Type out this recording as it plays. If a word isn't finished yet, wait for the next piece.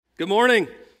Good morning.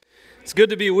 It's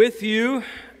good to be with you,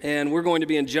 and we're going to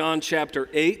be in John chapter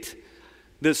 8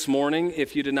 this morning.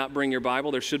 If you did not bring your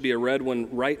Bible, there should be a red one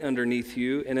right underneath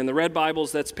you. And in the red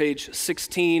Bibles, that's page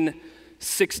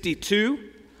 1662.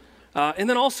 And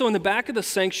then also in the back of the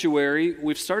sanctuary,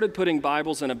 we've started putting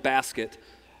Bibles in a basket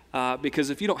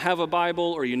because if you don't have a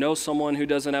Bible or you know someone who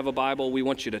doesn't have a Bible, we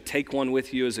want you to take one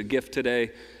with you as a gift today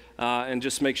and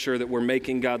just make sure that we're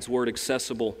making God's Word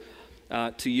accessible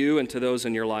to you and to those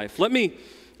in your life. Let me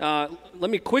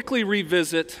quickly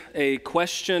revisit a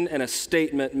question and a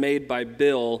statement made by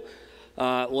Bill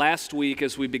last week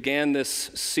as we began this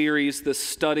series, this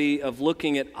study of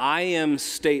looking at I am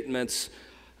statements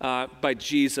by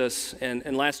Jesus.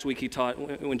 And last week he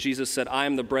taught when Jesus said, I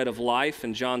am the bread of life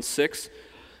in John 6.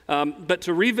 But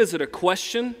to revisit a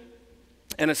question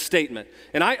and a statement.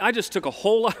 And I just took a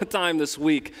whole lot of time this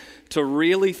week to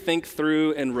really think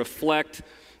through and reflect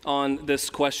on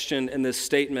this question and this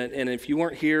statement. And if you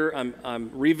weren't here, I'm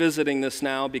revisiting this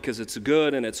now because it's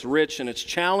good and it's rich and it's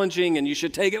challenging and you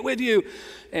should take it with you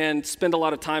and spend a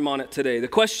lot of time on it today. The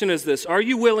question is this: are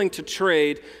you willing to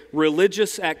trade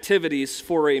religious activities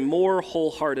for a more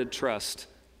wholehearted trust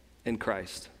in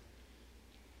Christ?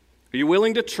 Are you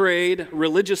willing to trade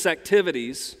religious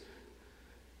activities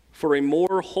for a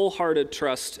more wholehearted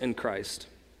trust in Christ?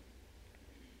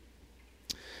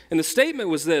 And the statement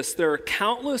was this: there are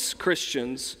countless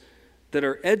Christians that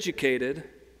are educated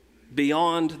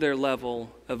beyond their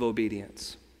level of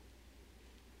obedience.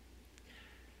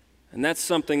 And that's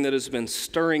something that has been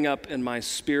stirring up in my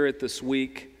spirit this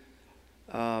week,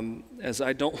 as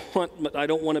I don't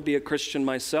want to be a Christian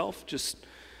myself, just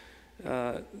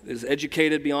is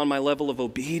educated beyond my level of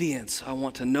obedience. I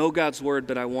want to know God's Word,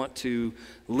 but I want to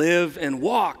live and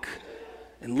walk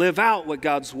and live out what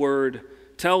God's Word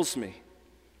tells me.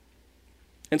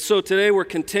 And so today we're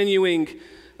continuing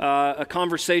a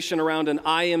conversation around an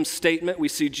I am statement. We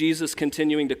see Jesus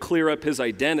continuing to clear up his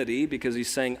identity because he's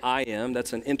saying I am.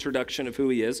 That's an introduction of who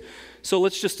he is. So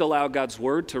let's just allow God's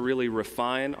Word to really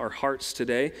refine our hearts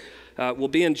today. We'll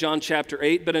be in John chapter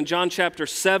 8, but in John chapter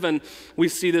 7, we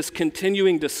see this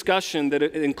continuing discussion that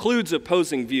it includes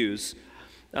opposing views.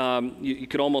 You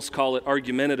could almost call it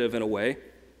argumentative in a way,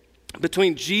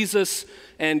 between Jesus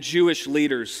and Jewish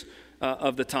leaders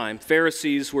of the time.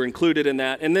 Pharisees were included in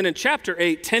that. And then in chapter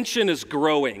 8, tension is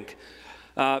growing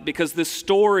because this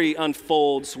story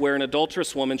unfolds where an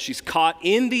adulterous woman, she's caught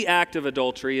in the act of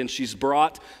adultery and she's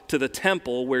brought to the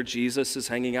temple where Jesus is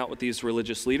hanging out with these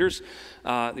religious leaders,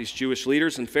 these Jewish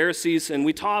leaders and Pharisees. And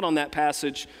we taught on that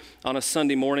passage on a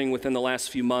Sunday morning within the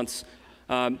last few months.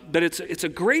 But it's a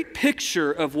great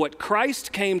picture of what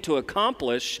Christ came to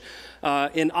accomplish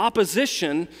in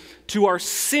opposition to our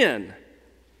sin.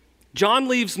 John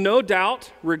leaves no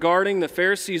doubt regarding the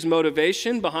Pharisees'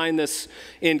 motivation behind this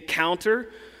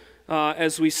encounter,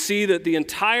 as we see that the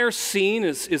entire scene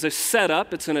is a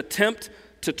setup. It's an attempt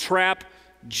to trap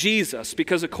Jesus,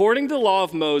 because according to the law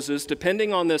of Moses,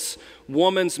 depending on this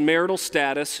woman's marital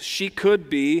status, she could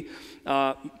be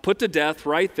put to death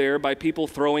right there by people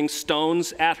throwing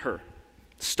stones at her,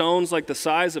 stones like the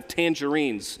size of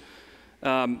tangerines.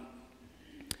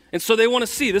 And so they want to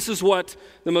see, this is what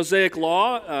the Mosaic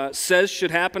Law says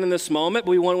should happen in this moment.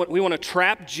 We want to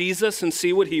trap Jesus and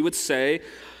see what he would say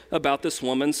about this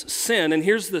woman's sin. And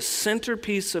here's the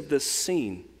centerpiece of this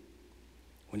scene.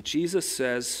 When Jesus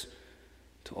says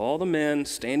to all the men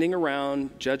standing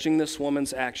around judging this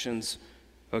woman's actions,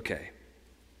 okay,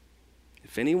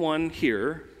 if anyone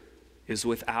here is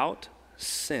without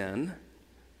sin,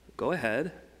 go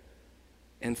ahead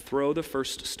and throw the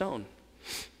first stone.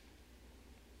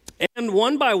 And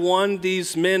one by one,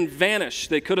 these men vanish.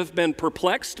 They could have been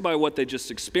perplexed by what they just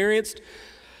experienced.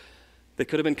 They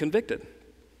could have been convicted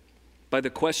by the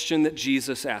question that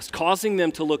Jesus asked, causing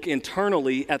them to look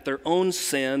internally at their own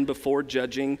sin before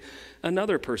judging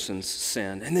another person's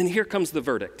sin. And then here comes the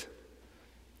verdict.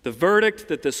 The verdict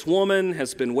that this woman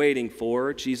has been waiting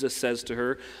for. Jesus says to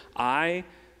her, I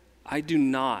do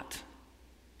not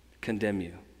condemn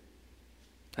you.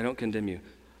 I don't condemn you.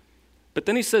 But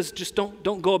then he says, just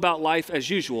don't go about life as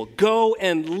usual. Go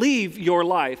and leave your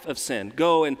life of sin.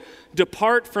 Go and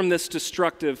depart from this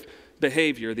destructive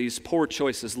behavior, these poor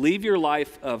choices. Leave your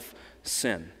life of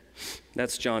sin.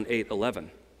 That's John 8:11.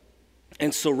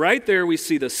 And so right there we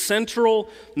see the central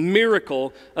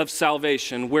miracle of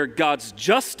salvation, where God's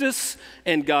justice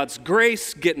and God's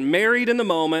grace get married in the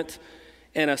moment,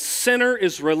 and a sinner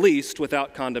is released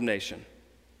without condemnation.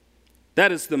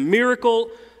 That is the miracle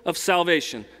of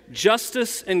salvation.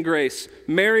 Justice and grace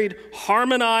married,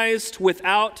 harmonized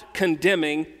without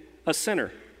condemning a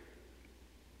sinner.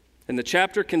 And the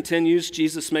chapter continues.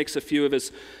 Jesus makes a few of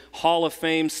his Hall of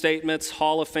Fame statements,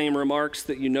 Hall of Fame remarks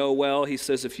that you know well. He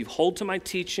says, if you hold to my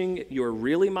teaching, you're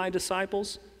really my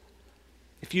disciples.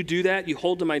 If you do that, you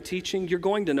hold to my teaching, you're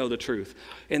going to know the truth.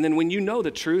 And then when you know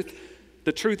the truth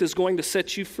is going to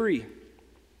set you free.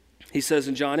 He says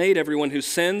in John 8, everyone who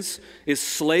sins is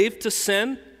slave to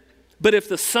sin. But if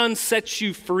the Son sets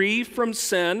you free from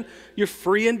sin, you're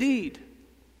free indeed.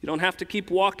 You don't have to keep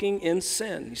walking in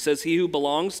sin. He says, he who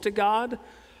belongs to God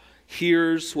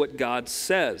hears what God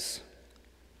says.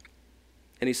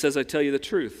 And he says, I tell you the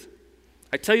truth.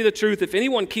 I tell you the truth, if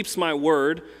anyone keeps my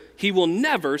word, he will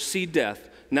never see death.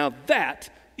 Now that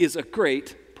is a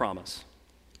great promise,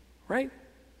 right?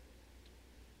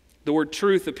 The word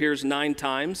truth appears 9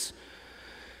 times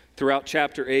throughout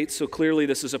chapter 8, so clearly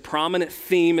this is a prominent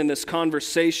theme in this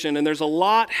conversation, and there's a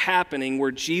lot happening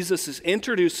where Jesus is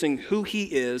introducing who he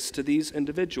is to these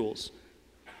individuals.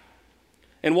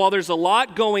 And while there's a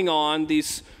lot going on,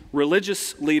 these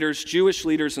religious leaders, Jewish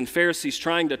leaders and Pharisees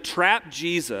trying to trap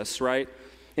Jesus, right,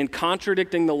 in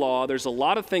contradicting the law, there's a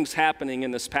lot of things happening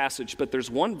in this passage, but there's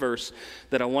one verse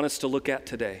that I want us to look at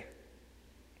today.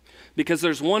 Because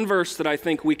there's one verse that I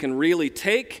think we can really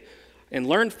take and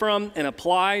learn from and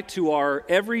apply to our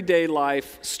everyday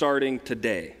life starting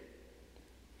today.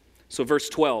 So verse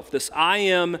 12, this I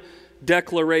am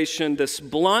declaration, this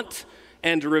blunt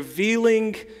and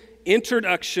revealing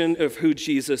introduction of who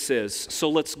Jesus is. So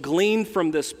let's glean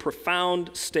from this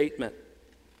profound statement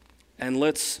and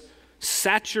let's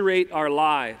saturate our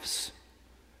lives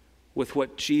with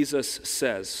what Jesus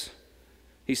says.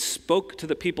 He spoke to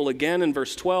the people again in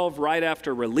verse 12, right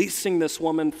after releasing this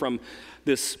woman from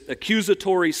this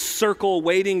accusatory circle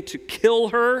waiting to kill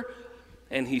her,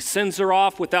 and he sends her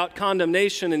off without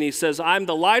condemnation, and he says, I'm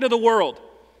the light of the world.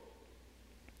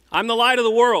 I'm the light of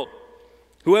the world.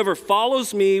 Whoever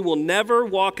follows me will never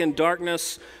walk in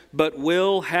darkness, but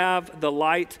will have the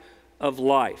light of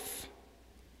life.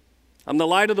 I'm the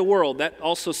light of the world. That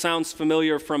also sounds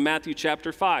familiar from Matthew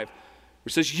chapter 5.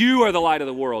 It says, you are the light of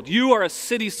the world. You are a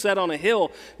city set on a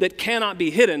hill that cannot be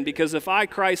hidden, because if I,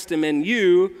 Christ, am in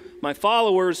you, my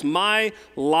followers, my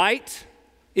light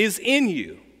is in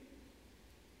you.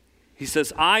 He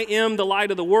says, I am the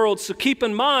light of the world. So keep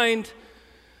in mind,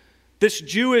 this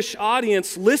Jewish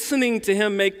audience listening to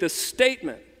him make this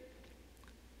statement.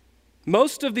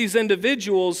 Most of these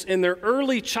individuals in their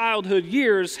early childhood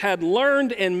years had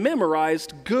learned and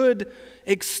memorized good,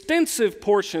 extensive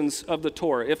portions of the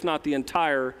Torah, if not the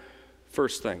entire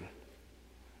first thing.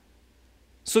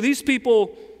 So these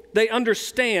people, they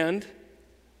understand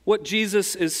what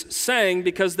Jesus is saying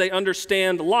because they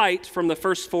understand light from the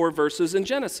first 4 verses in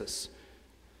Genesis.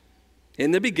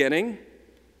 In the beginning,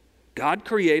 God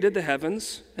created the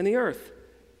heavens and the earth.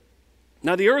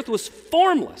 Now the earth was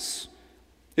formless.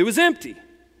 It was empty.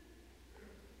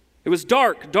 It was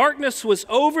dark. Darkness was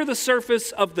over the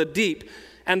surface of the deep,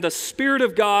 and the Spirit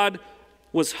of God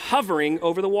was hovering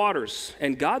over the waters.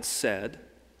 And God said,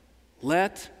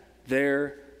 let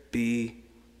there be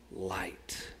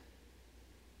light.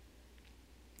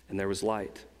 And there was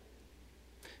light.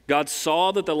 God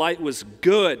saw that the light was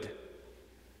good,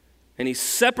 and he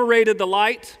separated the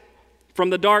light from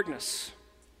the darkness.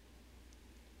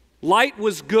 Light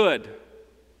was good.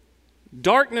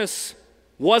 Darkness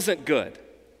wasn't good.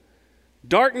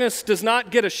 Darkness does not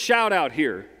get a shout out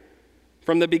here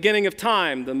from the beginning of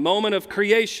time, the moment of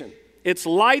creation. It's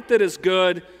light that is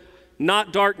good,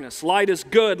 not darkness. Light is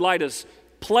good. Light is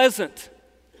pleasant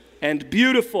and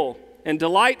beautiful and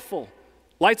delightful.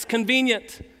 Light's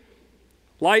convenient.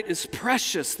 Light is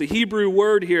precious. The Hebrew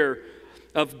word here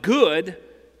of good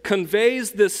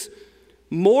conveys this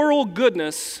moral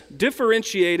goodness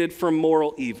differentiated from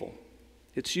moral evil.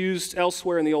 It's used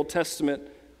elsewhere in the Old Testament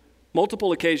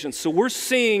multiple occasions. So we're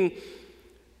seeing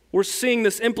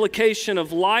this implication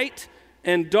of light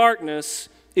and darkness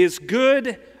is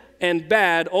good and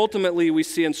bad. Ultimately, we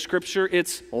see in Scripture,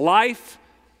 it's life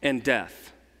and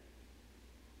death.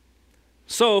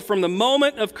 So from the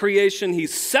moment of creation, he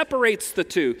separates the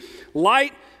two.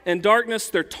 Light and darkness,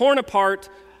 they're torn apart,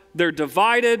 they're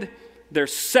divided, they're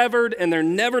severed, and they're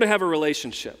never to have a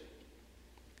relationship.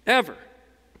 Ever.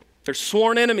 They're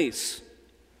sworn enemies.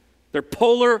 They're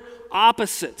polar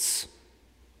opposites.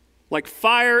 Like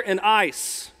fire and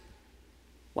ice.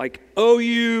 Like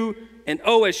OU and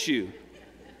OSU.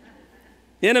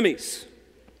 Enemies.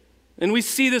 And we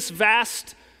see this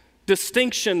vast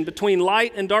distinction between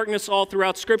light and darkness all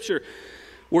throughout Scripture.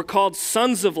 We're called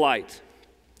sons of light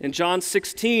in John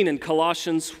 16 and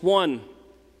Colossians 1.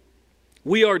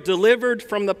 We are delivered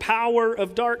from the power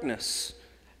of darkness,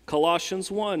 Colossians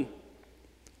 1.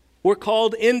 We're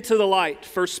called into the light,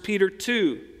 1 Peter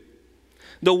 2.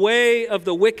 The way of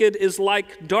the wicked is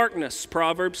like darkness,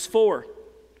 Proverbs 4.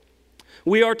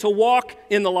 We are to walk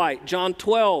in the light, John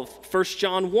 12, 1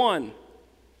 John 1.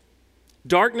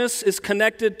 Darkness is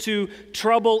connected to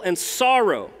trouble and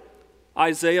sorrow,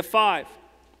 Isaiah 5.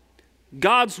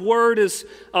 God's word is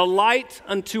a light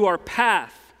unto our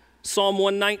path, Psalm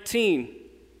 119.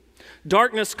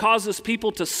 Darkness causes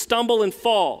people to stumble and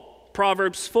fall,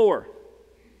 Proverbs 4.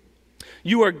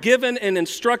 You are given and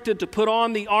instructed to put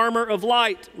on the armor of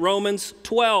light, Romans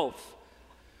 12.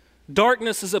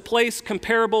 Darkness is a place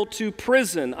comparable to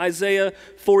prison, Isaiah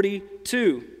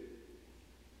 42.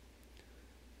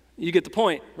 You get the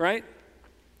point, right?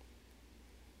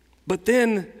 But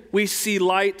then we see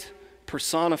light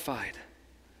personified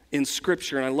in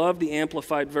Scripture. And I love the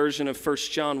amplified version of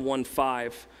 1 John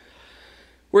 1:5,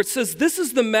 where it says, this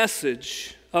is the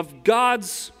message of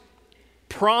God's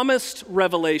promised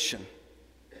revelation,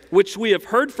 which we have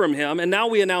heard from him, and now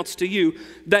we announce to you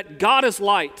that God is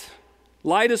light.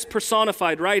 Light is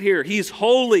personified right here. He's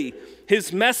holy.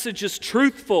 His message is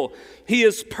truthful. He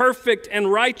is perfect in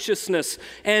righteousness,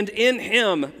 and in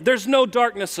him there's no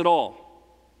darkness at all.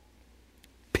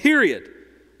 Period.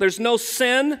 There's no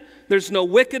sin. There's no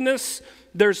wickedness.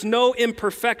 There's no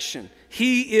imperfection.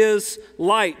 He is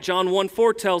light. John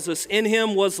 1:4 tells us, in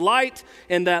him was light,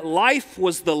 and that life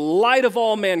was the light of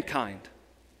all mankind.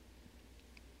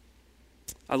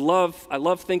 I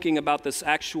love thinking about this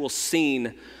actual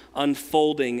scene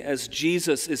unfolding as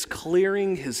Jesus is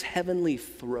clearing his heavenly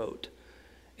throat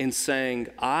and saying,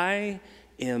 I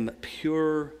am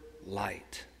pure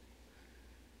light.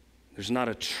 There's not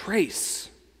a trace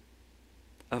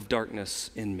of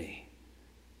darkness in me.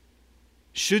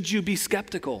 Should you be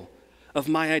skeptical of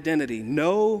my identity?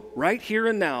 Know right here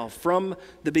and now, from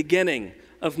the beginning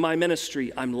of my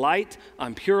ministry, I'm light,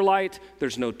 I'm pure light,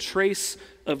 there's no trace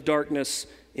of darkness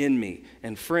in me.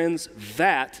 And friends,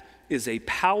 that is a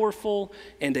powerful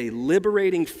and a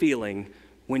liberating feeling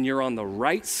when you're on the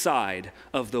right side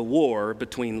of the war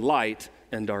between light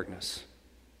and darkness.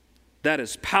 That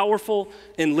is powerful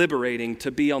and liberating,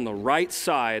 to be on the right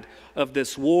side of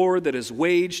this war that is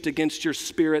waged against your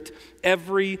spirit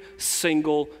every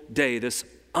single day, this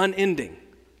unending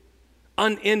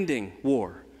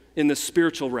war in the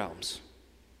spiritual realms.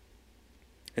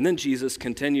 And then Jesus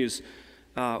continues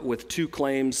with two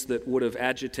claims that would have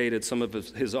agitated some of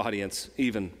his audience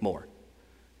even more.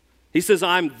 He says,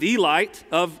 I'm the light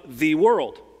of the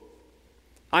world.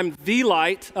 I'm the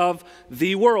light of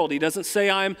the world. He doesn't say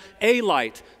I'm a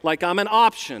light, like I'm an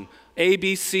option, A,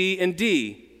 B, C, and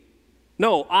D.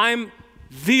 No, I'm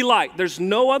the light. There's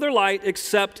no other light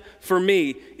except for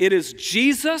me. It is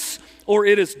Jesus or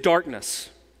it is darkness.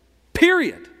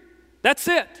 Period. That's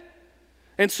it.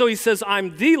 And so he says,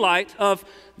 I'm the light of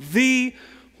the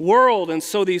world. And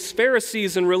so these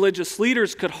Pharisees and religious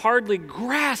leaders could hardly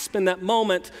grasp in that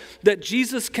moment that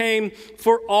Jesus came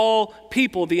for all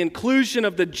people. The inclusion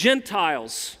of the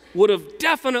Gentiles would have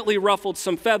definitely ruffled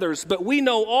some feathers, but we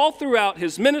know all throughout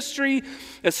his ministry,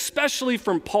 especially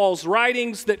from Paul's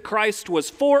writings, that Christ was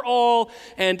for all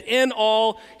and in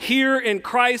all. Here in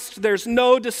Christ, there's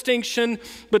no distinction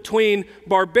between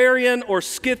barbarian or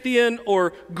Scythian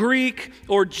or Greek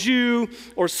or Jew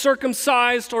or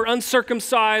circumcised or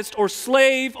uncircumcised or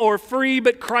slave or free,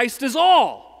 but Christ is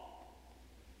all.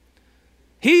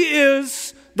 He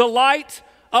is the light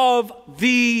of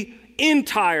the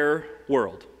entire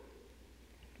world.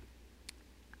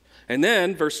 And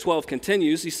then verse 12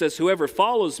 continues. He says, whoever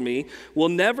follows me will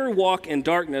never walk in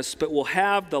darkness, but will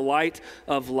have the light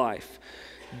of life.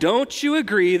 Don't you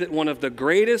agree that one of the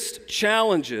greatest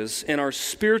challenges in our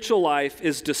spiritual life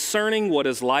is discerning what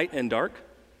is light and dark?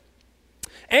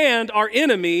 And our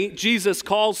enemy, Jesus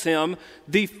calls him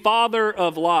the father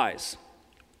of lies.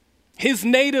 His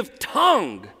native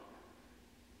tongue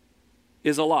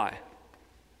is a lie.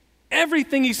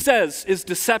 Everything he says is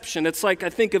deception. It's like I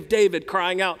think of David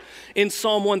crying out in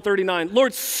Psalm 139,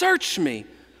 Lord, search me,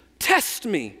 test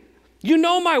me. You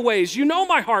know my ways, you know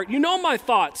my heart, you know my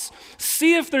thoughts.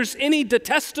 See if there's any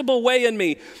detestable way in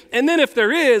me. And then if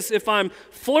there is, if I'm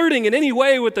flirting in any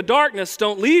way with the darkness,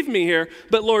 don't leave me here,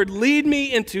 but Lord, lead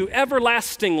me into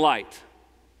everlasting light.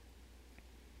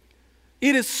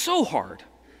 It is so hard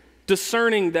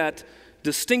discerning that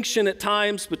distinction at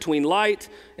times between light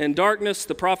and darkness.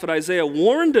 The prophet Isaiah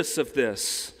warned us of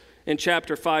this in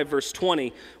chapter 5, verse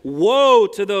 20. Woe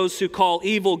to those who call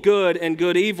evil good and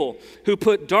good evil, who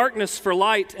put darkness for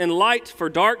light and light for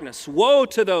darkness. Woe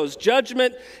to those.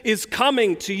 Judgment is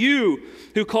coming to you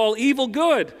who call evil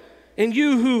good And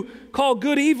you who call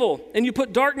good evil, and you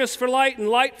put darkness for light and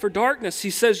light for darkness, he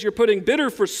says you're putting bitter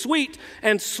for sweet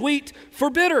and sweet for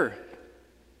bitter.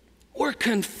 We're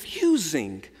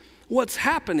confusing what's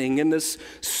happening in this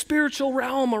spiritual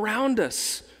realm around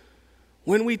us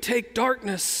when we take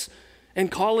darkness and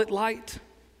call it light.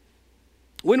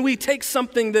 When we take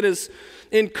something that is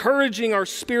encouraging our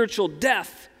spiritual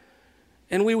death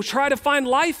and we try to find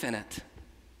life in it.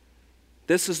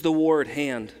 This is the war at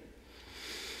hand.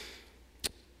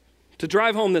 To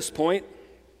drive home this point,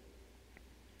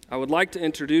 I would like to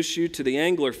introduce you to the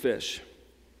anglerfish.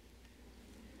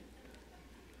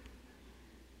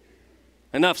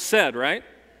 Enough said, right?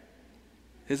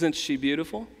 Isn't she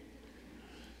beautiful?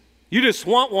 You just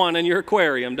want one in your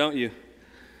aquarium, don't you?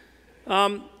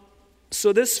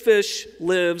 So this fish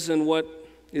lives in what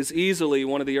is easily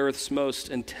one of the earth's most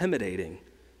intimidating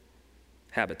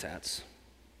habitats.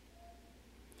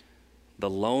 The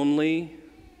lonely,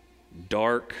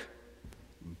 dark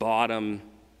bottom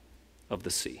of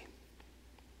the sea.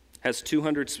 Has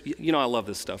 200, I love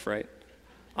this stuff, right?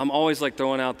 I'm always like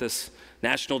throwing out this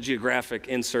National Geographic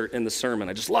insert in the sermon.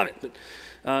 I just love it.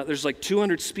 But, there's like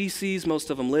 200 species. Most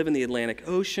of them live in the Atlantic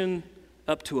Ocean,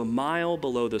 up to a mile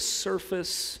below the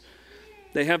surface.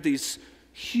 They have these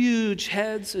huge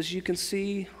heads, as you can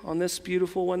see on this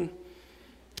beautiful one,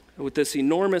 with this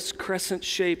enormous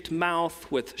crescent-shaped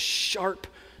mouth with sharp,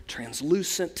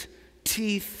 translucent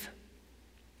teeth.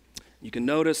 You can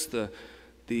notice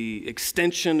the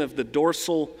extension of the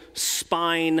dorsal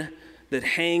spine that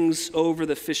hangs over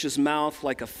the fish's mouth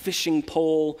like a fishing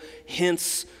pole,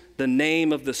 hence the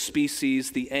name of the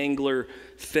species, the angler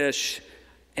fish.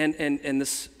 And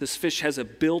this fish has a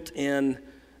built-in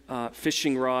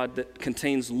fishing rod that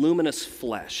contains luminous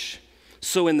flesh.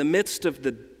 So in the midst of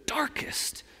the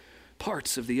darkest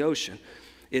parts of the ocean,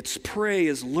 its prey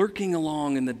is lurking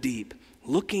along in the deep,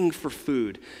 looking for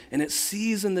food, and it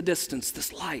sees in the distance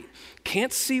this light.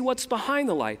 Can't see what's behind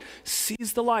the light,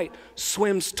 sees the light,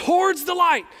 swims towards the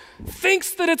light,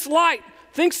 thinks that it's light,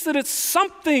 thinks that it's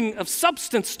something of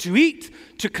substance to eat,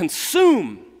 to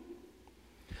consume.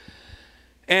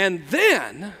 And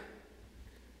then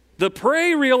the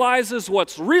prey realizes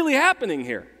what's really happening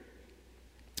here.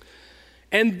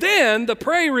 And then the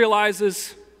prey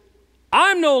realizes,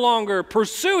 I'm no longer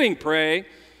pursuing prey,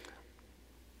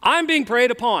 I'm being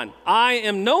preyed upon. I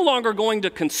am no longer going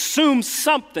to consume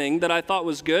something that I thought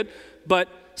was good, but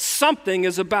something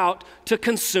is about to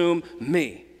consume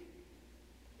me.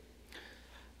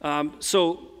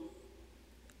 So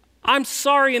I'm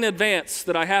sorry in advance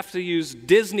that I have to use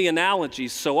Disney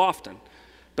analogies so often,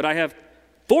 but I have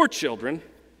 4 children,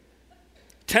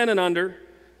 10 and under,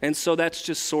 and so that's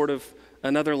just sort of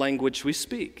another language we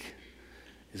speak.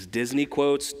 Is Disney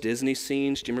quotes, Disney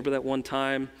scenes. Do you remember that one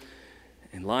time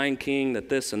in Lion King, that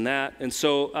this and that? And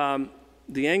so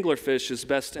the anglerfish is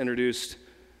best introduced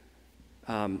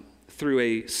through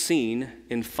a scene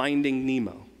in Finding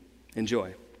Nemo.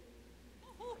 Enjoy.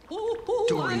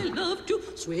 Dory. I love to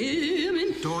swim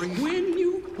in. Dory. When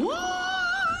you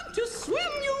want to swim,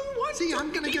 you want See, to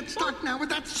I'm gonna get stuck now with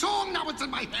that song. Now it's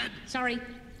in my head. Sorry.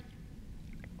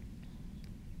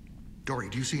 Dory,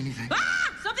 do you see anything?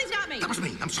 Ah! Something's got me. That was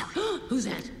me. I'm sorry. Who's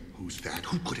that? Who's that?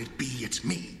 Who could it be? It's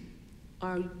me.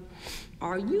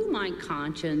 Are you my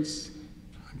conscience?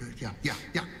 Yeah.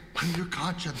 I'm your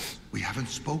conscience. We haven't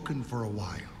spoken for a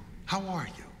while. How are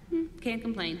you? Can't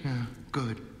complain. Yeah,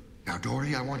 good. Now,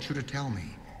 Dory, I want you to tell me.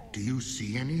 Do you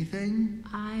see anything?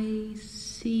 I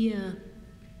see a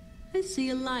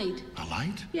light. A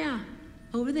light? Yeah,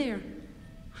 over there.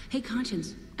 Hey,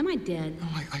 Conscience, am I dead?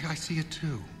 Oh, I see it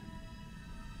too.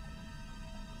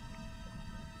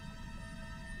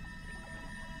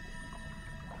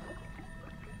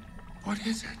 What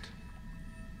is it?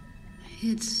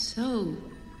 It's so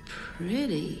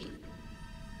pretty.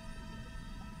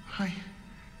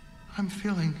 I'm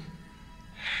feeling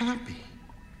happy,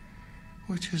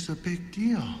 which is a big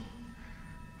deal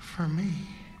for me.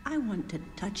 I want to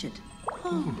touch it.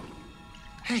 Oh.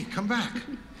 Hey, come back.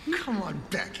 Come on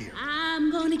back here.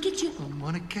 I'm gonna get you. I'm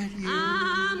gonna get you.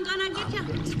 I'm gonna get you. I'm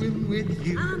gonna swim with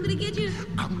you. I'm gonna get you.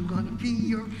 I'm gonna be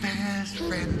your best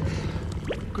friend.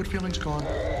 Good feelings gone.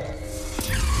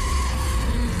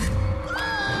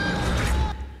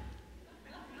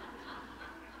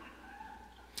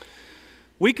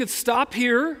 We could stop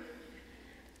here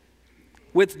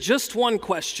with just one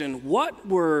question. What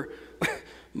were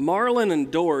Marlin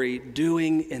and Dory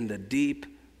doing in the deep,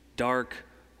 dark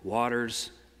waters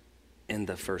in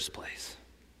the first place?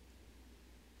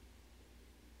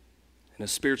 In a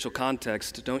spiritual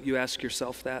context, don't you ask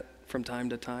yourself that from time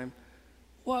to time?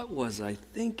 What was I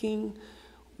thinking?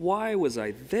 why was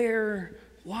I there?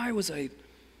 Why was I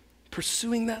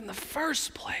pursuing that in the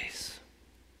first place?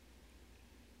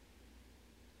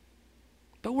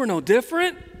 But we're no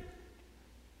different.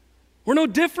 We're no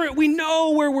different. We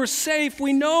know where we're safe.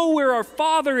 We know where our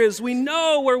Father is. We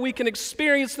know where we can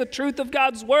experience the truth of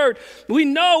God's Word. We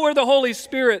know where the Holy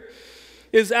Spirit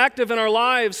is active in our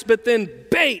lives, but then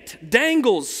bait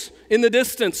dangles in the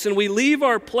distance, and we leave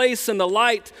our place in the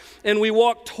light, and we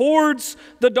walk towards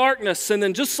the darkness. And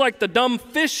then just like the dumb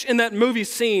fish in that movie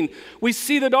scene, we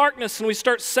see the darkness, and we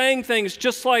start saying things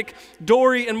just like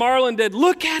Dory and Marlon did.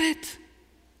 Look at it.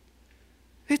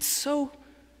 It's so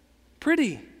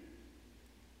pretty.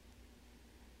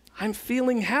 I'm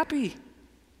feeling happy,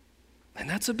 and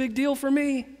that's a big deal for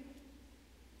me.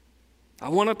 I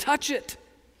want to touch it.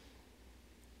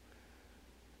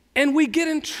 And we get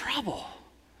in trouble.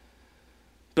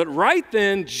 But right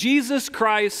then, Jesus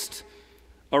Christ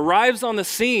arrives on the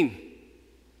scene,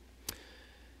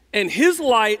 and his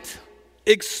light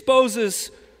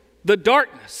exposes the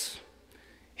darkness.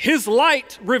 His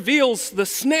light reveals the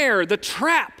snare, the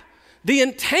trap, the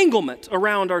entanglement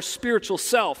around our spiritual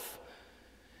self.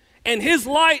 And his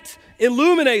light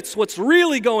illuminates what's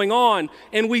really going on,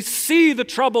 and we see the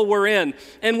trouble we're in.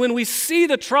 And when we see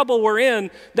the trouble we're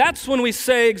in, that's when we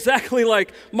say exactly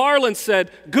like Marlon said,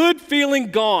 good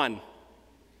feeling gone.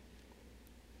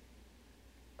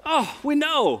 Oh, we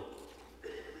know.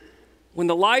 When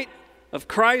the light of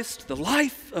Christ, the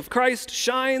life of Christ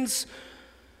shines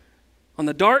on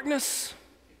the darkness,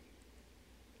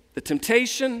 the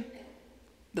temptation,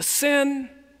 the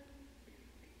sin,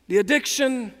 the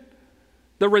addiction,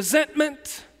 the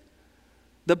resentment,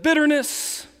 the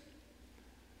bitterness,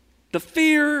 the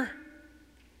fear,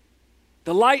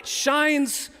 the light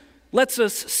shines, lets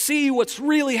us see what's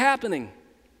really happening.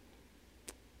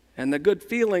 And the good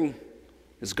feeling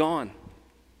is gone.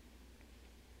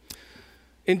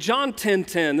 In John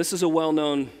 10:10, this is a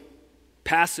well-known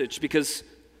passage because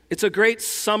it's a great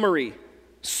summary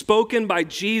spoken by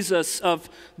Jesus of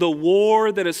the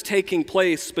war that is taking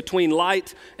place between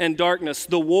light and darkness,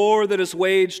 the war that is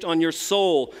waged on your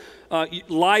soul,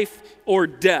 life or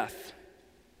death.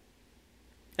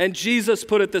 And Jesus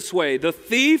put it this way: the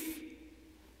thief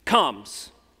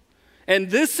comes, and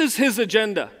this is his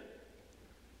agenda.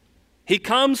 He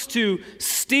comes to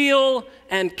steal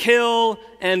and kill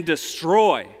and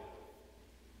destroy.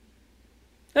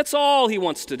 That's all he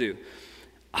wants to do.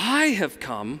 I have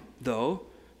come, though,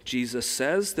 Jesus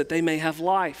says, that they may have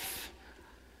life,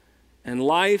 and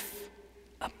life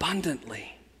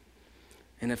abundantly.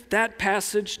 And if that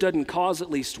passage doesn't cause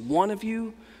at least one of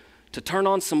you to turn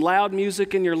on some loud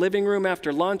music in your living room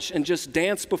after lunch and just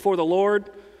dance before the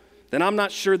Lord, then I'm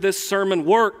not sure this sermon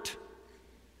worked.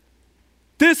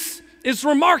 This is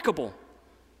remarkable,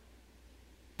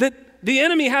 that the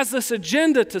enemy has this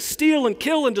agenda to steal and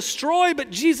kill and destroy, but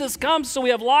Jesus comes so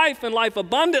we have life and life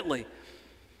abundantly.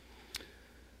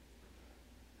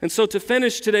 And so to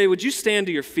finish today, would you stand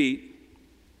to your feet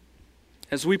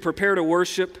as we prepare to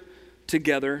worship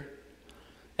together?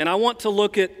 And I want to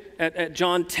look at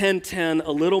John 10:10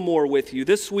 a little more with you.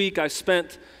 This week I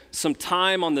spent some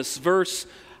time on this verse.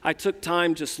 I took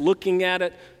time just looking at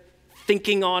it,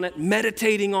 thinking on it,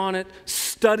 meditating on it,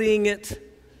 studying it.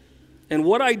 And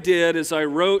what I did is I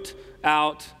wrote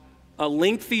out a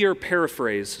lengthier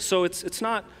paraphrase. So it's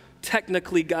not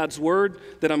technically God's word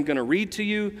that I'm going to read to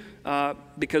you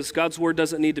because God's word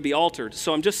doesn't need to be altered.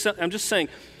 So I'm just saying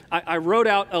I wrote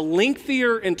out a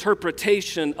lengthier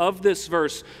interpretation of this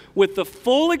verse with the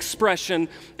full expression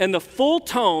and the full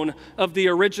tone of the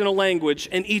original language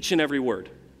in each and every word.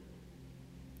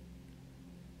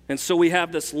 And so we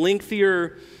have this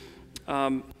lengthier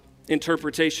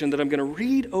interpretation that I'm going to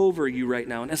read over you right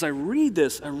now. And as I read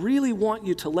this, I really want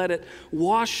you to let it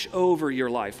wash over your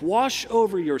life, wash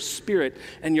over your spirit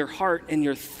and your heart and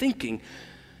your thinking,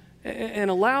 and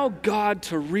allow God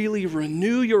to really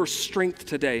renew your strength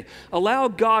today. Allow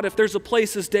God, if there's a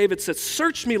place, as David said,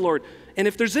 search me, Lord, and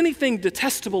if there's anything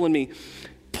detestable in me,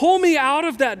 pull me out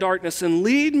of that darkness and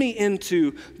lead me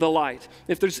into the light.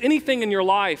 If there's anything in your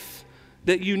life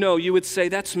that you would say,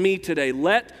 that's me today.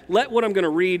 Let what I'm going to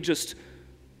read just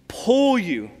pull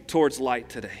you towards light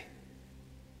today.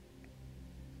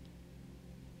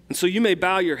 And so you may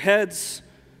bow your heads,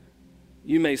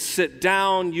 you may sit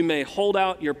down, you may hold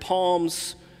out your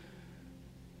palms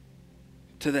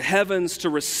to the heavens to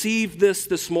receive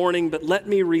this morning, but let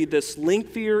me read this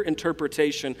lengthier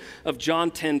interpretation of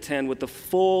John 10:10 with the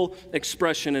full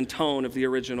expression and tone of the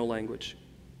original language.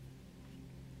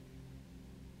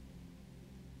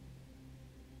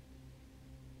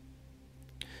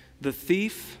 The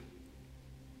thief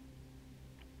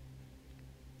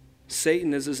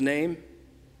Satan is his name.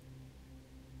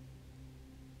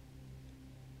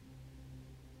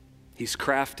 He's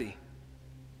crafty.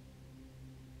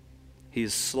 He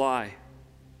is sly.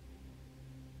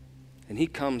 And he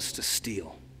comes to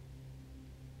steal.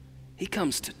 He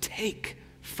comes to take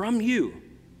from you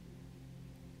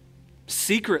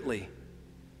secretly,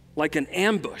 like an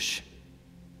ambush.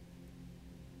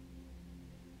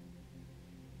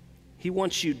 He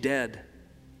wants you dead.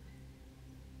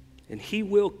 And he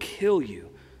will kill you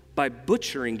by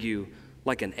butchering you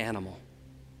like an animal.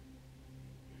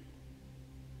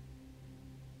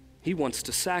 He wants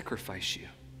to sacrifice you.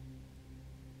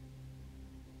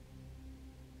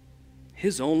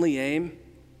 His only aim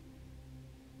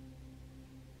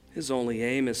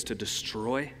is to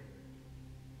destroy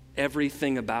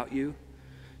everything about you,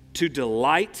 to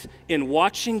delight in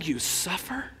watching you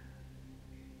suffer,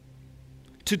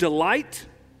 to delight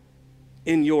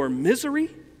in your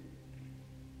misery,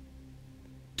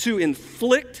 to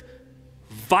inflict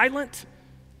violent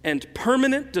and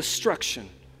permanent destruction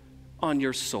on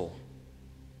your soul,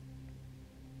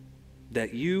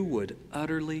 that you would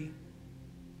utterly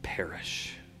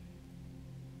perish.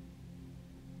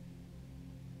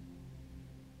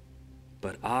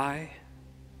 But I,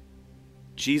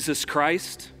 Jesus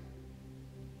Christ,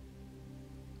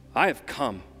 I have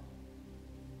come.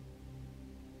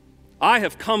 I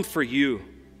have come for you.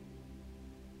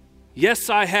 Yes,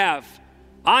 I have.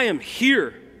 I am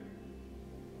here.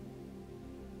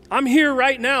 I'm here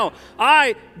right now.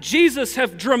 I, Jesus,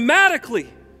 have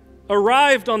dramatically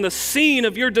arrived on the scene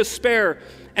of your despair,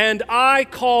 and I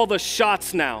call the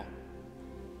shots now.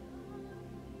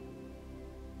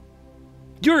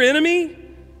 Your enemy,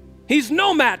 he's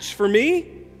no match for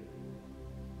me.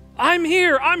 I'm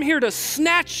here. I'm here to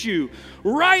snatch you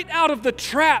right out of the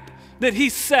trap that he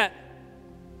set.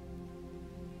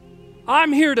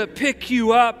 I'm here to pick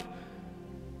you up,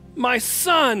 my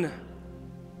son,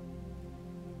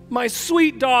 my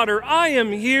sweet daughter. I am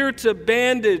here to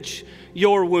bandage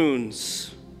your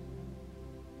wounds.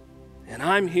 And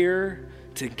I'm here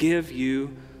to give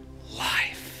you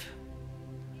life.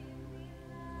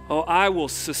 Oh, I will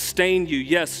sustain you,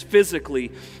 yes,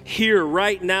 physically, here,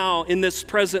 right now, in this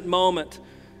present moment.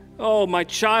 Oh, my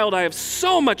child, I have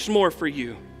so much more for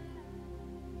you.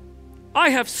 I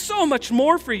have so much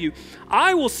more for you.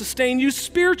 I will sustain you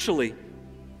spiritually.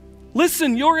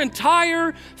 Listen, your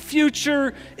entire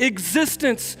future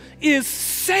existence is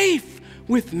safe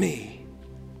with me.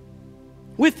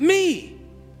 With me.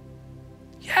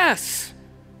 Yes,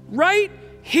 right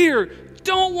here.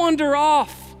 Don't wander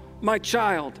off, my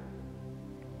child,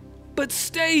 but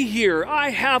stay here.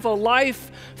 I have a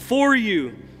life for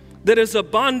you that is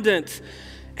abundant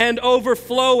and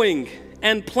overflowing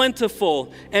and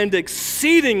plentiful and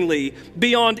exceedingly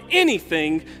beyond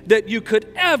anything that you could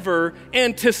ever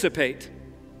anticipate.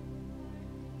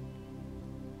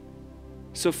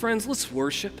 So, friends, let's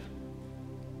worship.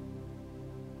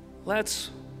 Let's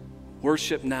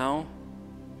worship now,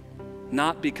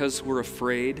 not because we're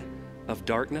afraid of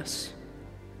darkness,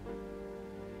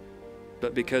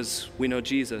 but because we know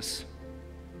Jesus,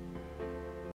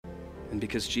 and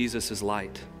because Jesus is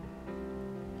light.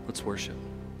 Let's worship.